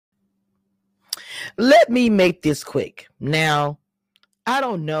Let me make this quick. Now, I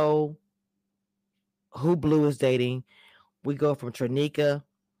don't know who Blue is dating. We go from Trinika.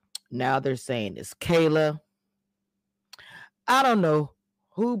 Now they're saying it's Kayla. I don't know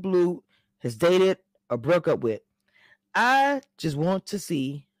who Blue has dated or broke up with. I just want to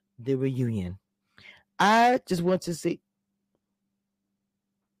see the reunion. I just want to see.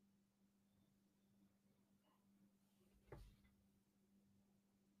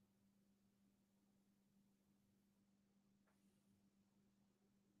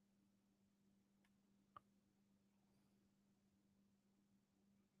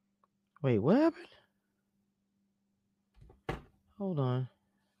 Wait, what happened? Hold on.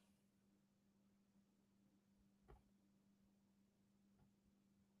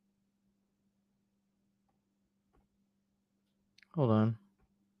 Hold on.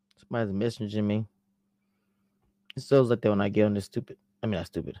 Somebody's messaging me. It feels like that when I get on this stupid. I mean, not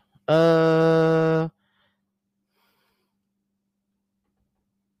stupid. Uh,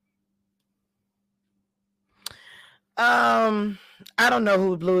 um, I don't know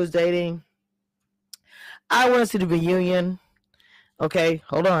who Blue is dating. I want to see the reunion. Okay,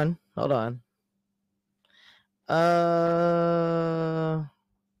 hold on, hold on. Uh,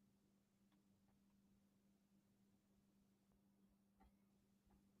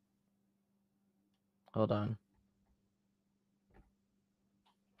 hold on.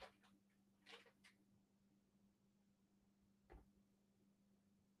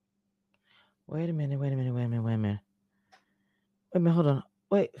 Wait a minute. Wait a minute. Wait a minute. Wait a minute. Wait a minute. Hold on.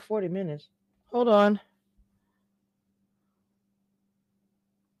 Wait, 40 minutes. Hold on.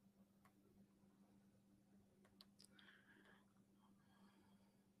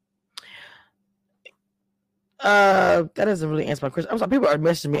 That doesn't really answer my question. I'm sorry. People are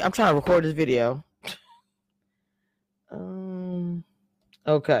messaging me. I'm trying to record this video. Um.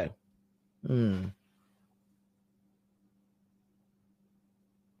 Okay. Hmm.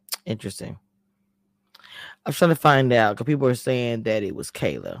 Interesting. I'm trying to find out because people are saying that it was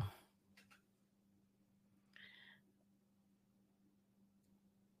Kayla.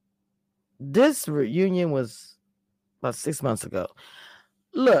 This reunion was about 6 months ago.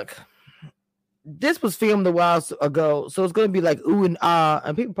 Look, this was filmed a while ago, so it's gonna be like ooh and ah,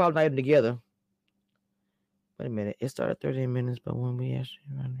 and people probably not even together. Wait a minute, it started 30 minutes, but when we actually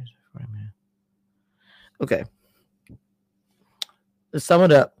run this 40 minutes. Okay, let's sum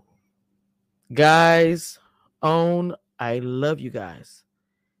it up, guys. I love you guys,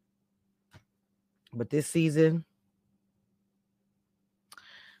 but this season,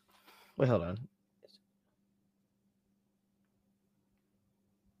 wait, hold on.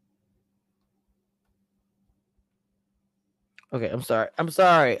 Okay, I'm sorry. I'm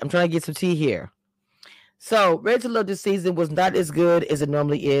sorry. I'm trying to get some tea here. So, Ready to Love this season was not as good as it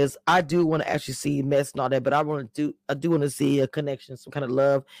normally is. I do want to actually see mess and all that, but I do want to see a connection, some kind of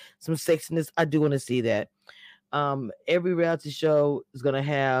love, some sexiness. I do want to see that. Every reality show is gonna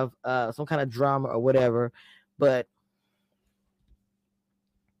have some kind of drama or whatever, but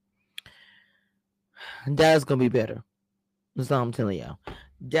Dallas is gonna be better. That's all I'm telling y'all.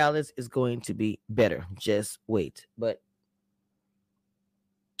 Dallas is going to be better. Just wait. But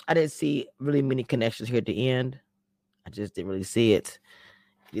I didn't see really many connections here at the end. I just didn't really see it.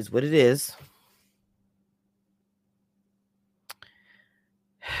 It is what it is.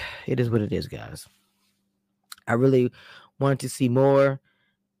 It is what it is, guys. I really wanted to see more,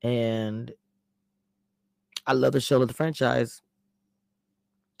 and I love the show, love the franchise.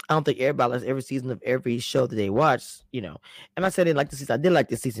 I don't think everybody likes every season of every show that they watch, you know. And I said I didn't like the season. I did like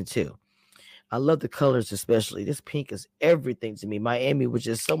this season too. I love the colors, especially. This pink is everything to me. Miami was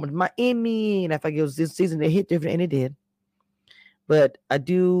just so much Miami, and if I was this season, it hit different, and it did. But I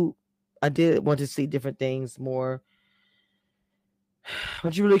did want to see different things more,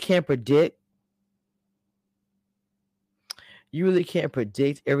 but you really can't predict. You really can't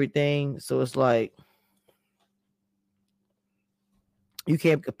predict everything, so it's like you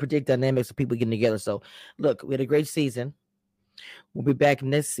can't predict dynamics of people getting together. So, look, we had a great season. We'll be back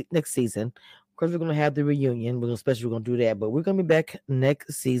next season. Of course, we're gonna have the reunion. We're gonna do that, but we're gonna be back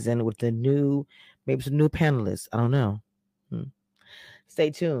next season with the new, maybe some new panelists. I don't know. Stay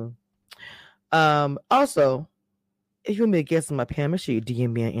tuned. Also, if you want me to guest on my panel, make sure you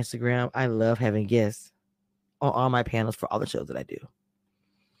DM me on Instagram. I love having guests on all my panels for all the shows that I do.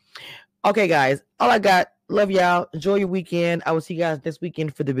 Okay, guys, all I got. Love y'all. Enjoy your weekend. I will see you guys next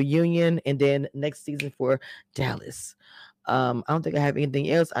weekend for the reunion and then next season for Dallas. I don't think I have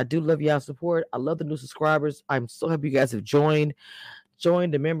anything else. I do love y'all support. I love the new subscribers. I'm so happy you guys have joined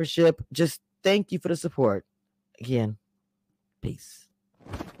the membership. Just thank you for the support. Again, peace.